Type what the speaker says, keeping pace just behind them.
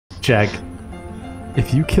Check.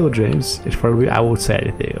 If you kill James in front of me, I won't say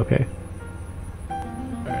anything, okay?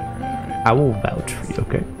 Alright. I will vouch for you,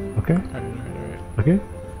 okay? Okay? Alright. Okay?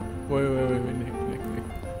 Wait, Nick.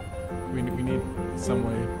 We need some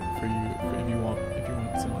way for you, if you want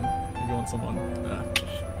someone,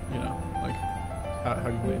 you know, like, how do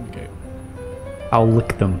you want to indicate? I'll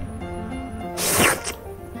lick them.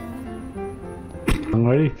 I'm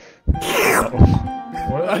ready?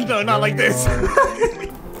 What? No, not like this.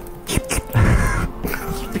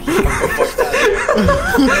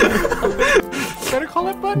 Better call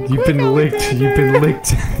that button. You've been licked. You've been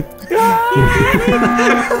licked.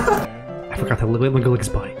 I forgot to let me go lick his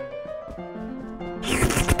body.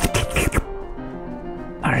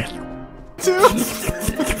 Alright.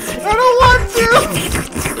 I don't want to!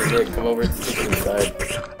 Nick, come over and stick it inside.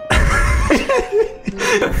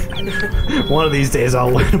 One of these days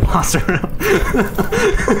I'll win Imposter.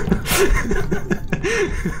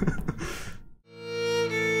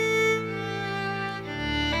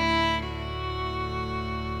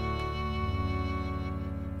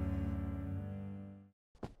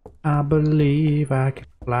 I believe I can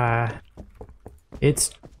fly.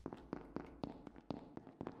 It's...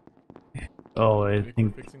 Oh, I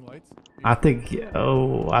think... Fixing lights?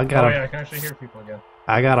 Oh, I got Oh yeah, I can actually hear people again.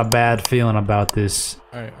 I got a bad feeling about this.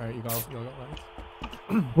 Alright, you got lights?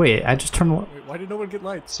 Wait, I just turned... Wait, why did no one get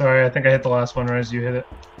lights? Sorry, I think I hit the last one right as you hit it.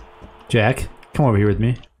 Jack, come over here with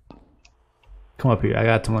me. Come up here, I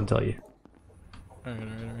got something to tell you.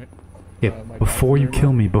 Alright. Yeah, before you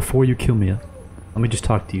kill me, let me just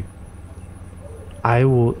talk to you. I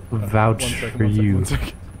will vouch for you. 1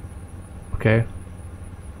 second. Okay?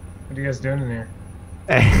 What are you guys doing in here?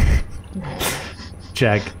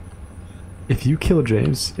 Jack, if you kill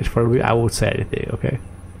James in front of me, I won't say anything, okay?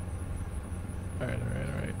 Alright.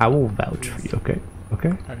 I will vouch for you, okay? Okay?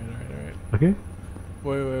 Alright. Okay?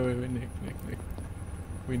 Wait, Nick.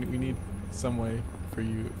 We need some way for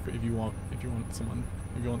you, if you want someone,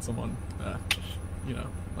 you know,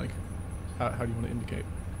 like, how do you want to indicate?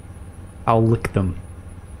 I'll lick them.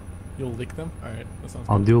 You'll lick them? Alright, that sounds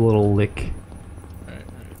I'll good. do a little lick. Alright.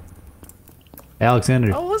 Hey,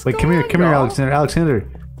 Alexander. Oh, what's Wait, come going here, on, y'all? Alexander.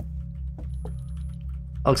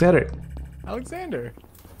 Alexander.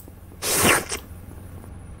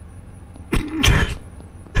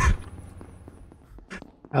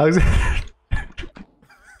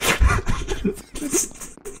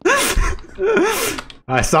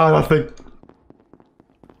 I saw nothing.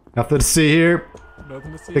 Nothing to see here.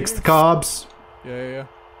 Nothing to see Fix here. the cobs. Yeah.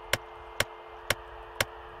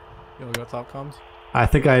 Yo, we got top comms? I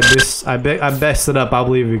think I messed it up. I'll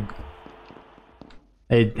believe you.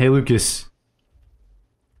 Hey, Lucas.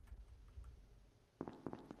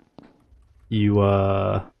 You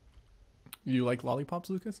like lollipops,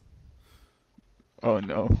 Lucas? Oh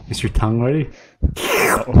no. is your tongue ready?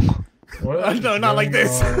 What? No, not like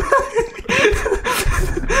this.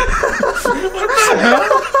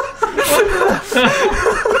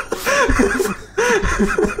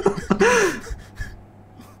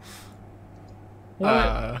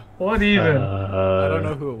 What even? I don't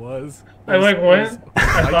know who it was. I like went.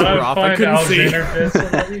 I thought I would find couldn't see. Alexander Fist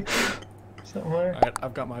already. Somewhere. Alright,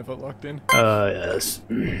 I've got my vote locked in. Yes.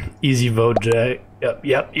 Easy vote, Jack.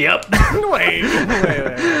 Yep. Wait.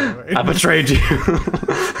 I betrayed you.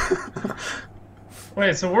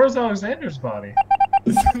 Wait, so where's Alexander's body?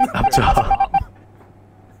 Up top.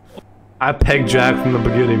 I pegged Jack from the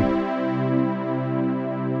beginning.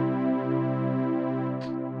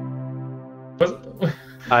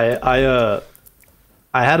 I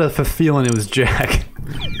had a feeling it was Jack.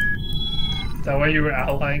 That way you were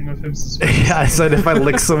allying with him suspiciously. Yeah, I said if I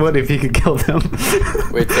lick someone, if he could kill them.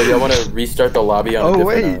 Wait, so y'all want to restart the lobby on a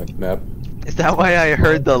different map? Is that why I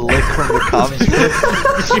heard the lick from the comments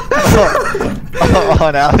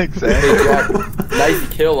on Alexander? Hey Jack, nice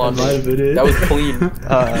kill on me. That was clean.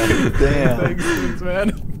 Damn. Thanks,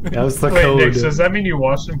 man. That was the Wait, code. Nick, so does that mean you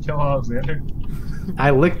watched him kill Alexander?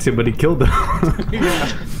 I licked him, but he killed him.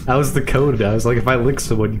 That was the code. I was like, if I lick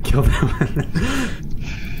someone, you kill them.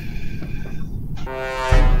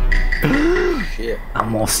 Shit.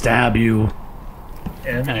 I'm gonna stab you.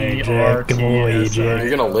 Hey, Jack, come away, Jack. You're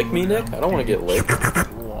gonna lick me, Nick? I don't want to get licked.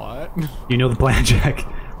 What? You know the plan, Jack.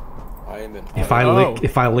 I am an. If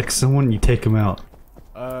I lick someone, you take him out.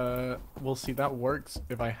 We'll see. That works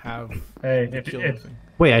if I have. Hey, kill if thing.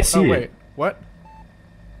 Wait, I see Oh it. wait, what?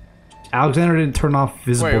 Alexander didn't turn off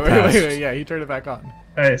visible tasks. Wait, yeah, he turned it back on.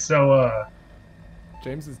 hey, so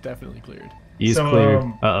James is definitely cleared. He's So, cleared.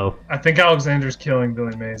 Uh-oh. I think Alexander's killing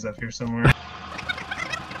Billy Mays up here somewhere.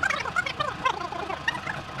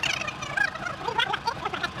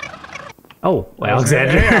 Oh,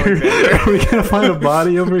 Alexander. Hey, Alexander. Are we gonna find a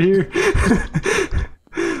body over here?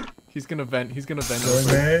 He's gonna vent. He's gonna vent. Billy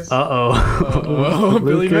Mays. Uh-oh.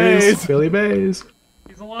 Billy Mays. Billy Mays.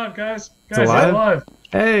 He's alive, guys. He's Guys, alive? he's alive.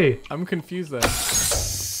 Hey. I'm confused then.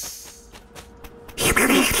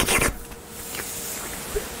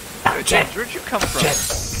 James, where'd you come from?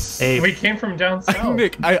 Hey. We came from down south.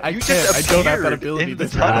 Nick, I You can't. just I don't have that appeared ability in the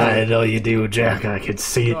this tunnel. time. I know you do, Jack. I can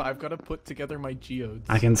see No, it. I've got to put together my geodes.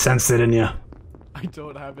 I can sense it in you. I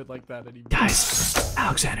don't have it like that anymore. Guys,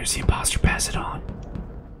 Alexander's the imposter. Pass it on.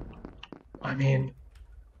 I mean,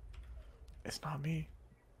 It's not me.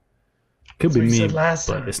 Could That's be what you me, said last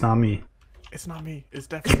but time. it's not me. It's not me. It's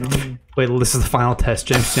definitely not me. Wait, this is the final test.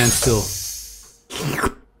 James, stand still.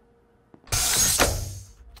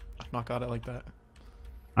 I've not got it like that.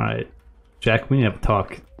 All right, Jack. We need to have a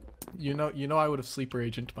talk. You know, I would have sleeper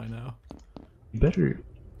agent by now. You better,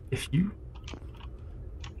 if you.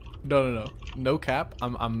 No cap.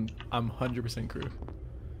 I'm 100% crew.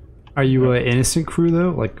 Are you an innocent crew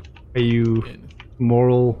though? Like, are you In.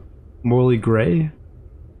 morally gray?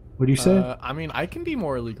 What do you say? I mean, I can be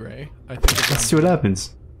morally gray. I think. Let's see what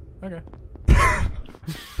happens. Okay.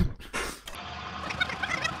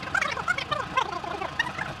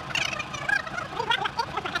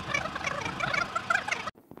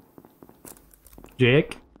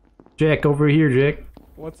 Jack, over here, Jack.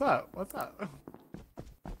 What's up? What's up?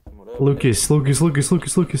 What up? Lucas. Yo, It's you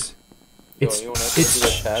wanna do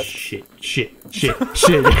the task? shit. Might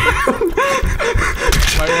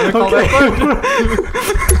want to call that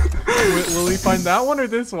one. Will we find that one or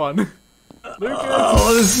this one? Lucas.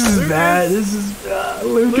 Oh, this is Lucas. bad. This is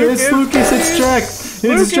Lucas. It's Jack. It's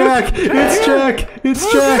Lucas. Jack. It's Jack.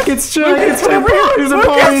 It's Jack. It's Jack. It's Jack. There's a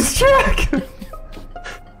party. It's Jack.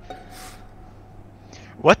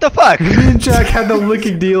 What the fuck? Me and Jack had the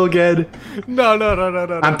licking deal again. No.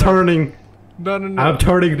 I'm turning. No. I'm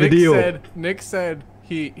turning the deal. Nick said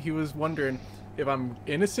he was wondering if I'm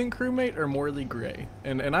innocent crewmate or morally gray,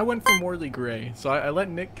 and I went for morally gray, so I let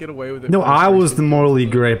Nick get away with it. No, first I was versus- the morally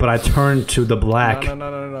gray, but I turned to the black.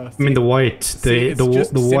 No. I mean the white. See, The it's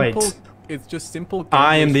just white. simple- It's just simple.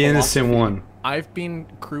 I am gambler's the innocent philosophy. one. I've been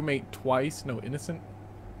crewmate twice. No, innocent.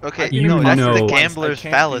 Okay, You no, that's know. the I gambler's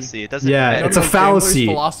can't be- fallacy. It doesn't Yeah, matter. it's a gambler's fallacy.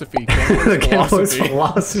 philosophy. The Gambler's gambler's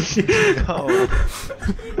philosophy. philosophy. No.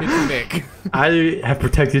 It's Nick. I have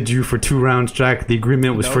protected you for 2 rounds, Jack. The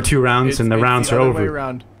agreement was for 2 rounds, and the rounds the are other way over.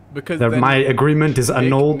 around, because then My agreement is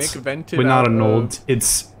annulled. Nick vented But not out, annulled.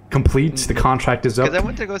 It's complete. The contract is Because I up.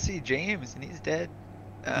 went to go see James and he's dead.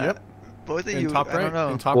 Yep. Both of in you, top I right. don't know.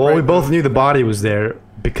 In top Well, right. we both knew the body was there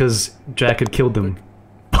because Jack had killed him.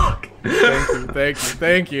 Fuck.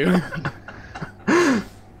 Thank you.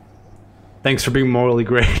 Thanks for being morally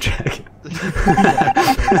gray, Jack.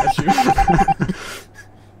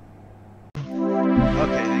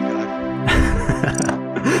 Okay, thank God.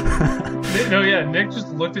 No, yeah, Nick just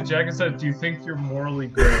looked at Jack and said, "Do you think you're morally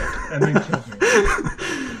gray?" And then killed me.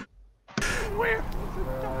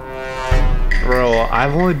 Bro,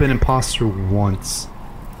 I've only been imposter once.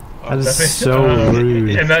 That is That- so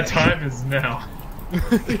rude. And that time is now.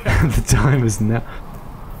 The time is now.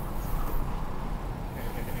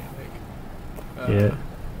 Yeah.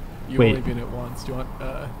 You've Wait. only been it once. Do you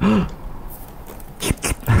want?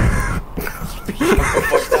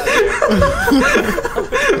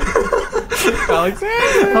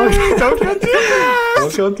 Alexander, don't go too fast.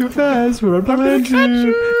 Don't go too fast. We're right behind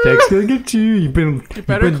you. Jack's gonna get you. You've been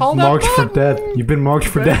better call that marked for button. death. You've been marked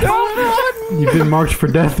for death. You've been marked for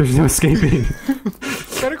death. There's no escaping.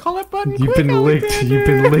 Better call that button. You've quick, been licked. Alexander. You've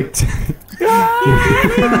been licked.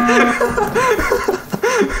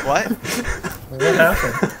 What? What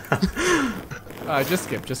happened? Just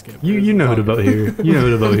skip. You know who to vote here. You know who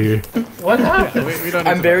to vote here. What happened? We don't need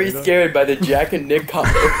I'm to very know, we don't- scared by the Jack and Nick combo.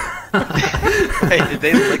 Wait, did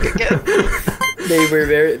they lick again? They were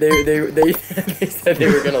very. They said they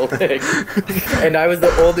were gonna lick, and I was the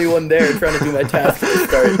only one there trying to do my task at the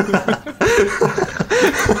start.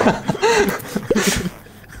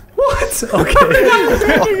 What? Okay.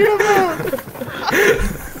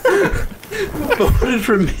 Voted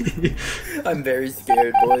for me. I'm very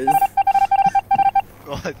scared, boys.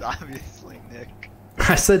 Well, it's obviously Nick.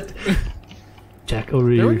 I said, Jack,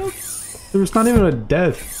 over There were here. no. There was not even a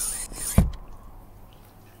death.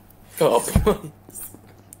 Oh,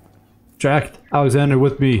 Jack, Alexander,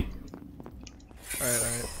 with me.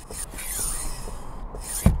 Alright.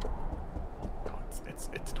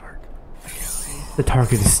 It's dark. I can't see. The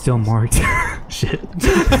target is still marked. Shit.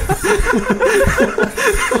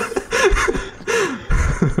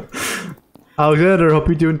 Alexander, hope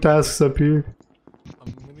you're doing tasks up here.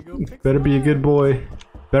 I'm gonna go pick Better them be a up. good boy.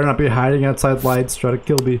 Better not be hiding outside lights, try to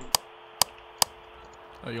kill me.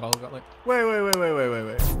 Oh, you all got like. Wait.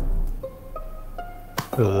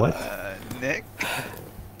 What? Nick?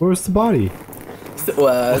 Where's the body?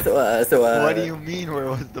 What do you mean, where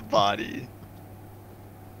was the body?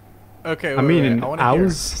 Okay, I mean, I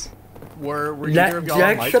was. Were either of y'all on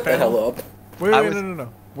Jack, lights shut the panel? hell up. Wait, I was-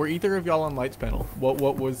 no. Were either of y'all on lights panel? What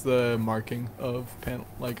was the marking of panel,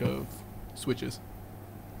 like of switches?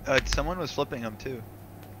 Someone was flipping them too.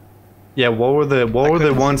 Yeah, what were the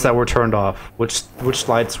couldn't ones see that were turned off? Which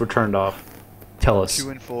lights were turned off? Tell us. 2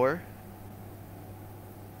 and 4?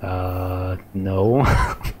 No.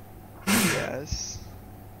 Yes.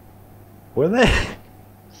 Were they?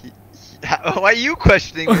 Why are you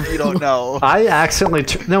questioning if you don't know? I accidentally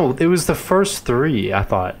no, it was the first 3, I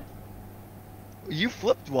thought. You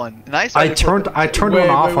flipped one, and I turned one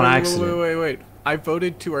off on accident. Wait. I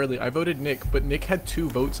voted too early. I voted Nick, but Nick had 2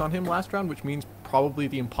 votes on him last round, which means probably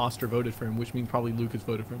the imposter voted for him, which means probably Lucas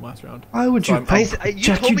voted for him last round. Why would So you I'm- vote? You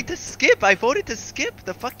Jack, told me to skip. I voted to skip.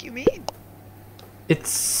 The fuck you mean?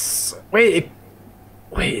 It's wait.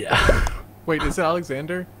 Wait, is it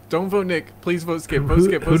Alexander? Don't vote Nick. Please vote skip. Vote Who,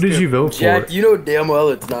 skip. who Vote did skip. you vote for? Jack, you know damn well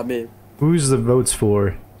it's not me. Who's the votes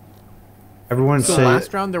for? Everyone So say.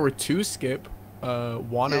 last round there were 2 skip,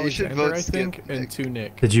 1 Yeah, you should Alexander, vote I skip, think, and Nick. 2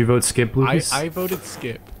 Nick. Did you vote skip, Lucas? I voted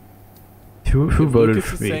skip. Who If voted Lucas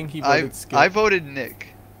for is me? saying he voted skip. I voted Nick.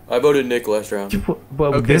 I voted Nick last round.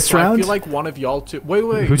 Well, Okay, this so round? I feel like one of y'all two. Wait.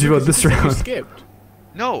 Who'd you vote Lucas, this you said you round? skipped.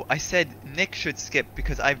 No, I said Nick should skip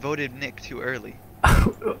because I voted Nick too early.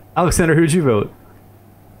 Alexander, who'd you vote?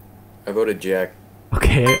 I voted Jack.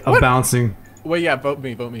 Okay, I'm bouncing. Wait, yeah, vote me.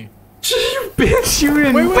 You bitch, you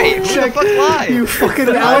in. Wait, who the fuck lied? You fucking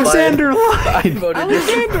I Alexander I lied. voted Nick.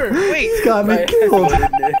 Alexander! Wait, Got me I killed. voted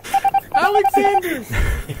Nick. Alexander!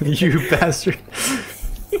 You bastard.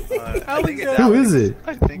 I think it's Who Alex. is it?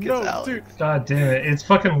 I think it's No, Alex. dude. God damn it! It's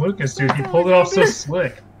fucking Lucas, dude. He pulled it off so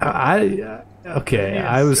slick. Okay.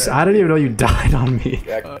 I didn't even know you died on me.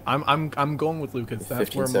 Jack. I'm going with Lucas. That's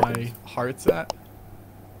 15 where seconds. my heart's at.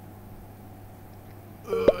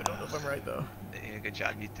 I don't know if I'm right though. Yeah, good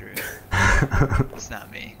job, you threw it. It's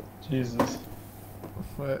not me. Jesus.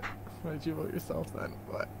 What? Why did you vote yourself then?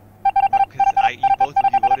 What? Because both of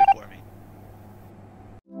you voted for me.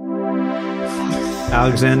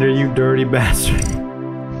 Alexander, you dirty bastard.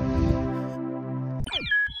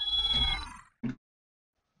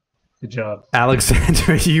 Good job.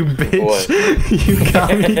 Alexander, you bitch. What? You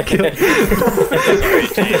got me killed. Sorry,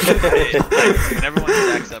 James. Whenever one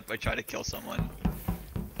stacks up, I try to kill someone.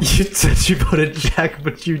 You said you voted Jack,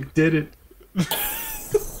 but you didn't.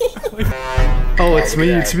 Oh, it's me,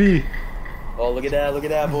 it's me. Oh, look at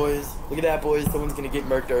that, boys. Look at that, boys. Someone's gonna get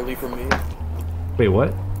murked early from me. Wait, what?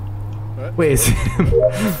 What? Wait, is it him?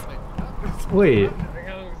 Wait.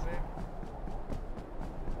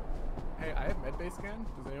 Hey, I have medbay scan.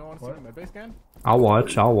 Does anyone want to see the medbay scan? I'll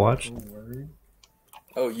watch.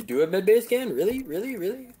 Oh, you do have medbay scan? Really?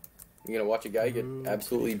 You're gonna watch a guy get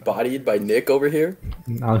absolutely bodied by Nick over here?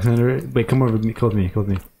 Alexander, wait, come over with me. Kill with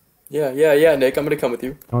me. Yeah, Nick. I'm gonna come with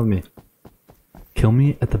you. Come with me. Kill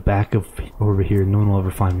me at the back of over here. No one will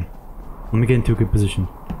ever find me. Let me get into a good position.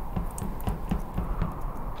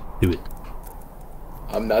 Do it.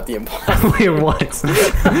 I'm not the imposter. Wait, what? You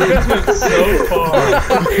guys went so far.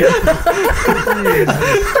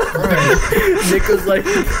 Nick was like,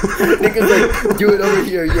 do it over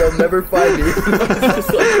here. You'll never find me.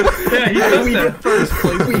 Just like, Yeah, he does that. First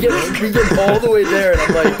place. we get all the way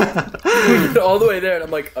there, and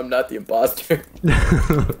I'm like, I'm not the imposter.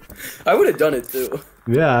 I would have done it too.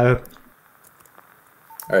 Yeah.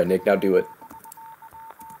 All right, Nick, now do it.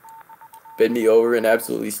 Bend me over and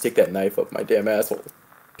absolutely stick that knife up my damn asshole.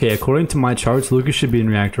 Okay, according to my charts, Lucas should be in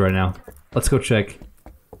reactor right now. Let's go check.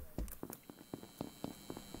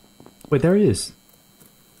 Wait, there he is.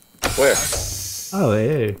 Where? Oh,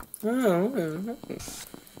 hey. Oh,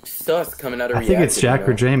 sus coming out of I think it's Jack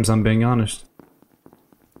or James, I'm being honest.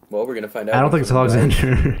 Well, we're gonna find out. I don't think it's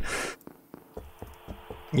Alexander.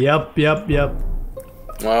 Yep.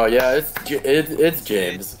 Oh yeah, it's James. It's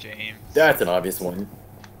James. That's an obvious one.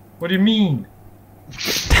 What do you mean? I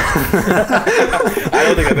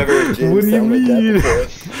don't think I've ever heard James What do you sound like mean? that before.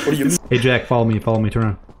 What do you mean? Hey, Jack, follow me, turn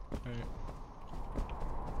around.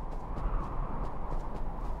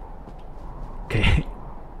 Okay.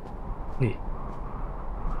 Wait.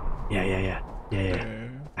 Yeah.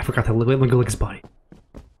 I forgot to let me go lick his body.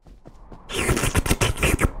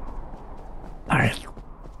 Alright.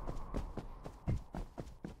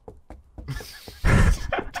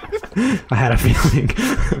 I had a feeling.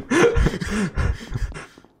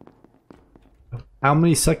 How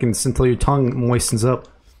many seconds until your tongue moistens up?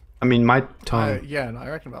 I mean, my time. Yeah, no, I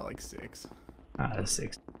reckon about like 6.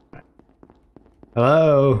 6.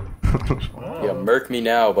 Hello. Yeah, murk me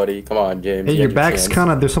now, buddy. Come on, James. Hey, You your had back's chance.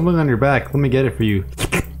 kind of. There's something on your back. Let me get it for you.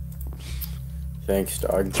 Thanks,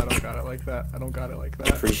 dog. I don't got it like that. I don't got it like that.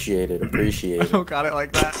 Appreciate it. Appreciate I it. don't got it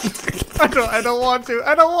like that. I don't want to.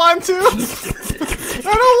 I don't want to.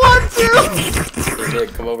 I don't want to. Hey, Nick,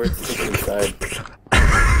 come over and stick it inside.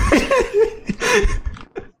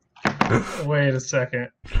 Wait a second.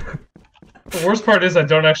 The worst part is I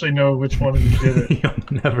don't actually know which one of you did it.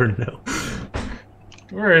 You'll never know.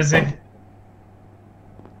 Where is he?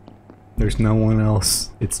 There's no one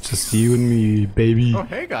else. It's just you and me, baby. Oh,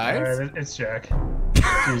 hey guys. Alright, it's Jack.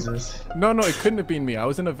 Jesus. No, it couldn't have been me. I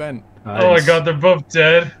was in a vent. Oh my god, they're both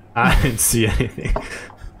dead. I didn't see anything.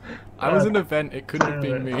 I was in a vent. It couldn't have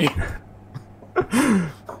been me.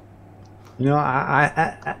 You know,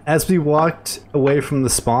 I as we walked away from the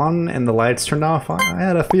spawn and the lights turned off, I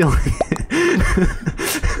had a feeling.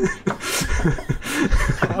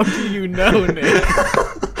 How do you know, Nick?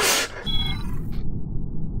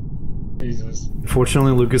 Jesus.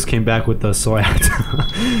 Fortunately, Lucas came back with us, so I had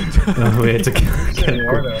to. We had to get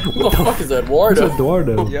Eduardo. Who the fuck is Eduardo?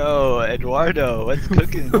 Eduardo. Yo, Eduardo, what's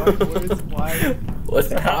cooking? What's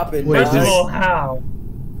poppin'? Wait, man? this- Oh, how?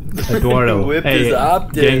 Eduardo, Whip hey, is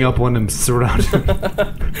up, dude. gang up on him, surround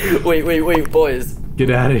him. Wait, boys.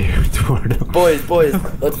 Get out of here, Eduardo. Boys, let's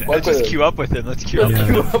fuck Let's with just him. queue up with him. Let's queue up. Let's with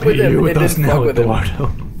queue him. up with him You with and us then now, fuck with him.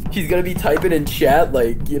 Eduardo. He's gonna be typing in chat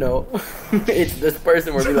like, you know, it's this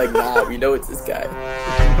person. We'll be like, nah, we know it's this guy.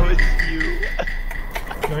 No, it's you.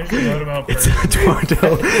 Can I just note him out It's first?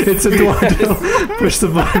 Eduardo. It's Eduardo. Push the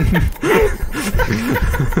button.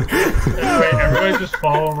 Wait, everybody just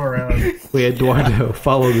follow him around. Wait, Eduardo,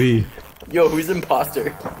 follow me. Yo, who's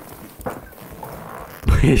imposter?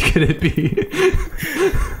 Wait, could it be?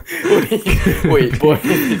 Wait, boy,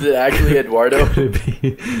 is it actually Eduardo? Could it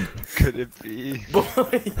be? Could it be? Boys,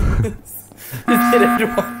 is it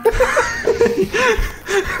Eduardo?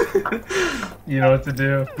 You know what to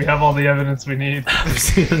do. We have all the evidence we need. I've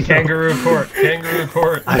seen enough. Kangaroo court. Kangaroo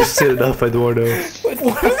court. I've seen enough, Eduardo.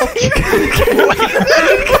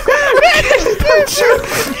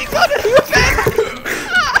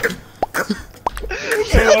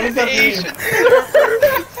 Hey, what does that mean? Asian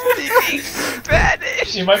server speaking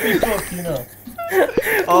Spanish. He might be Filipino.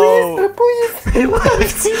 Oh, He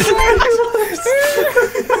left.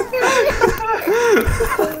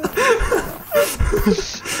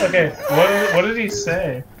 Okay, what did he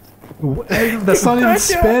say? That's not in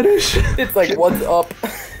Spanish. It's like, what's up?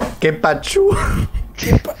 Que pachu.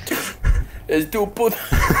 Es tu puta.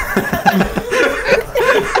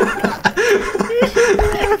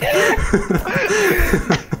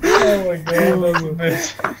 Oh my god, that's a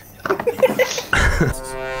bitch.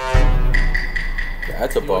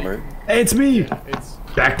 That's a bummer. Hey, it's me. It's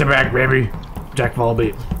Back to back, baby. Jack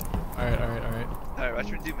Volbeat. alright. alright,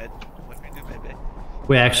 watch me do med. Watch me do med bay.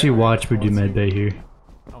 Wait, actually, watch me do medbay here.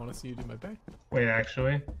 I want to see you do my bay. Wait,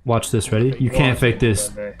 actually? Watch this. Ready? You can't fake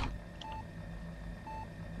this.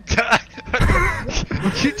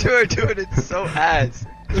 You two are doing it so ass.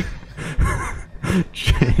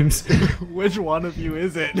 James. Which one of you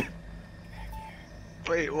is it?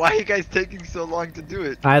 Wait, why are you guys taking so long to do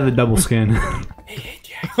it? I have the double scan. Hey,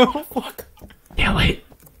 Jack. Oh, fuck. Yeah, wait.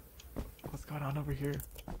 What's going on over here?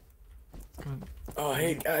 What's going Oh,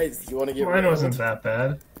 hey, guys. You want to get Mine wasn't that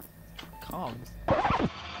bad. Comms.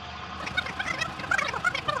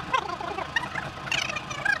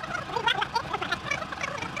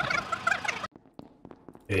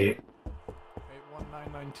 Hey.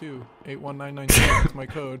 81992. 81992. That's my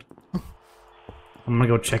code. I'm gonna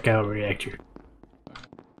go check out reactor.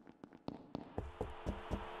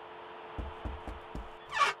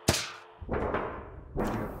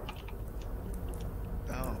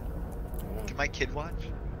 Oh. Can my kid watch?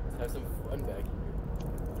 Have some fun back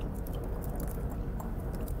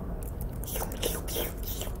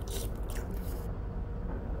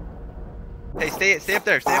Hey, stay up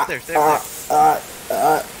there, stay up there, stay up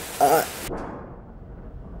there.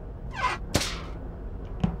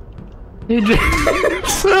 Hey, James.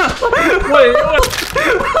 Wait, what?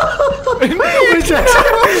 Wait, Jack.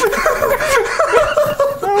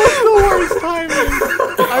 The worst timing.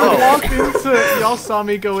 I walked into. Y'all saw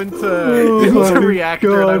me go into my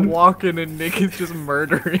reactor, and I God. walk in, and Nick is just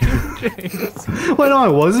murdering James. Wait, no, I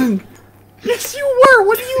wasn't. Yes, you were.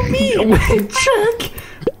 What do you mean? Wait, Jack.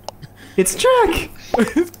 It's Jack.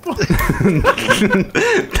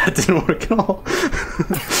 That didn't work at all.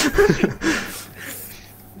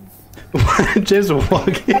 James was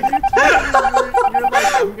walking. You're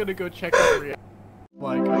like, I'm gonna go check out reactor.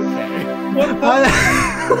 Like, okay.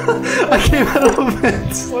 I came out of a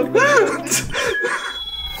vent.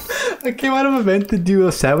 I came out of a vent to do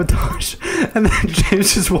a sabotage, and then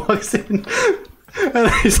James just walks in, and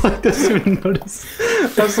he's like, doesn't even notice.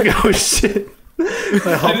 I was like, oh shit. I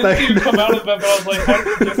didn't see you come out of that, but I was like, how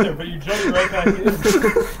did you get there? But you jumped right back in.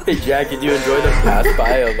 Hey Jack, did you enjoy the pass by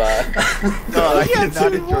of No, I did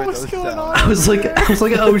not enjoy those sounds. I was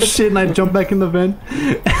like, oh shit, and I jumped back in the vent.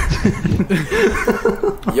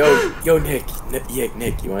 Yo,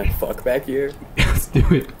 Nick, you want to fuck back here? Let's do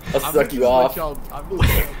it. I'll suck you off.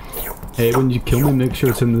 Hey, when you kill me, make sure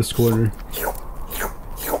it's in this corner.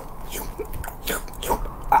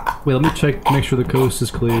 Wait, let me check, make sure the coast is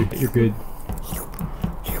clear. You're good.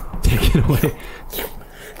 Take it away.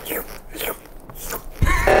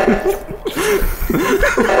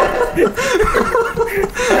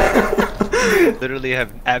 Literally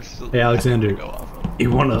have absolutely. Hey, Alexander. Go off.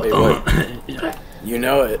 You wanna? Wait, what? You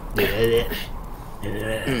know it.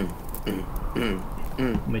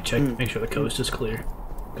 Let me check, make sure the coast is clear.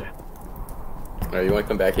 Okay. Alright, you want to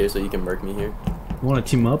come back here so you can murk me here? You wanna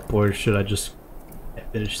team up, or should I just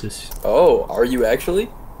finish this? Oh, are you actually?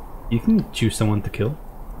 You can choose someone to kill.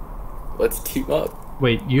 Let's team up.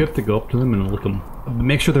 Wait, you have to go up to them and look them.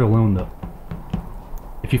 Make sure they're alone, though.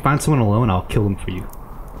 If you find someone alone, I'll kill them for you.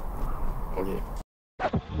 Okay.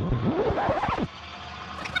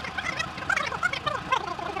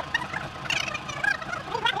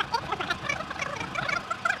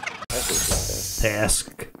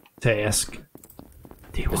 Task.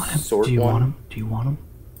 Do you want him? Sword Do you one? want him? Do you want him?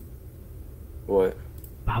 What?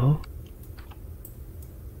 Pablo?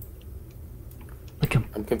 Lick him.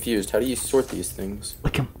 I'm confused. How do you sort these things?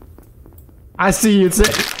 Lick him. I see you. It's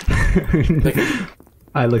it.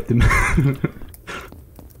 I licked him.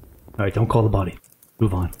 Alright, don't call the body.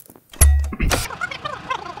 Move on.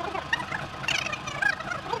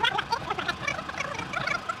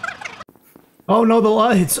 Oh no, the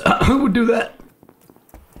lights! Who would do that?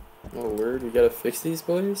 Oh, word, we gotta fix these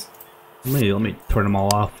boys? Let me turn them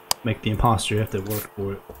all off. Make the imposter, you have to work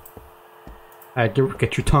for it. Alright,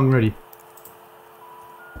 get your tongue ready.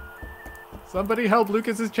 Somebody help,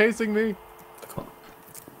 Lucas is chasing me.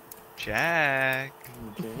 Jack.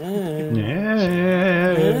 Yeah.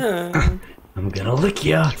 I'm gonna lick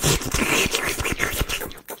ya.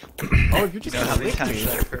 Oh, you just You know how many licked times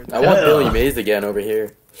me. I've heard I that? want Billy Mays again over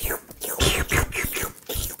here.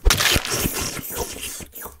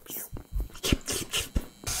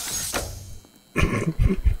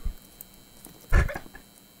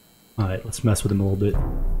 Alright, let's mess with him a little bit.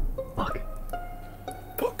 Fuck.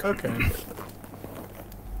 Okay.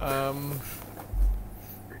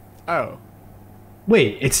 Oh.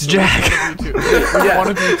 Wait, it's Jack. Which one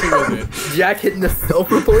of you two is it? Jack hitting the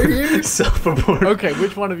self-report here? Self-report. Okay,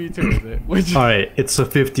 which one of you two is it? Which? Alright, it's a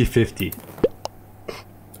 50-50.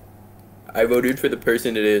 I voted for the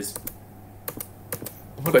person it is.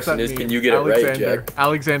 What does Question that is, mean? can you get it right, Alexander, Jack?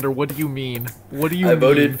 Alexander, what do you mean? What do you I mean?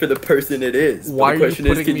 voted for the person it is. Why the are you question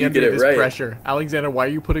putting is, can me you under get it this right? pressure? Alexander, why are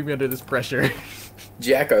you putting me under this pressure?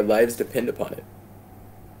 Jack, our lives depend upon it.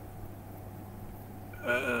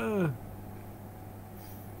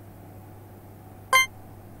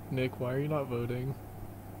 Nick, why are you not voting?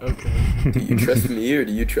 Okay. Do you trust me or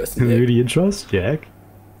do you trust Who Nick? do you trust, Jack?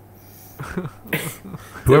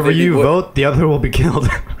 Whoever you vote, the other will be killed. You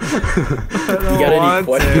got any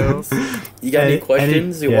questions? You got any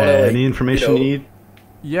questions? You wanna, like, any information you need?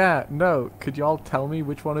 Yeah, no. Could y'all tell me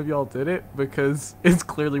which one of y'all did it? Because it's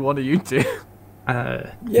clearly one of you two.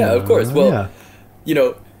 Yeah, of course. Well, yeah. you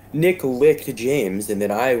know, Nick licked James, and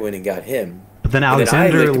then I went and got him. But then and then I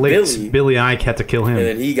Alexander licked licked Billy and I had to kill him. And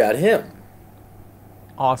then he got him.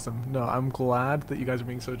 Awesome. No, I'm glad that you guys are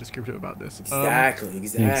being so descriptive about this. Exactly.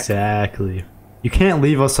 Exactly. You can't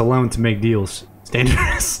leave us alone to make deals. It's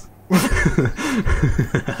dangerous.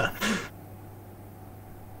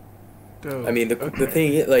 Dope. I mean, the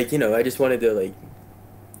thing, like, you know, I just wanted to, like,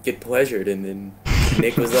 get pleasured, and then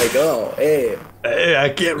Nick was like, oh, hey, I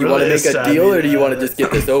can't you want to make a deal, or do you want to just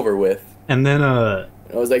get this over with? And then, I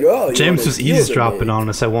was like, oh, you James want a was deal eavesdropping to make? on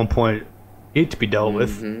us at one point. He had to be dealt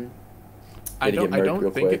with. I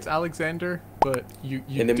don't think it's Alexander, but you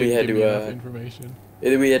And then did we had give to, me enough information.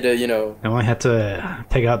 And then we had to, you know... And I had to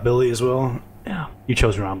take out Billy as well. Yeah, you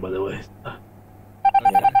chose wrong, by the way. Yeah,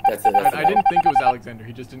 that's it. I didn't think it was Alexander.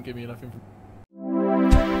 He just didn't give me enough information.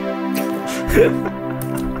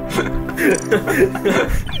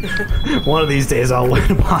 One of these days I'll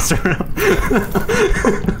win a boss around.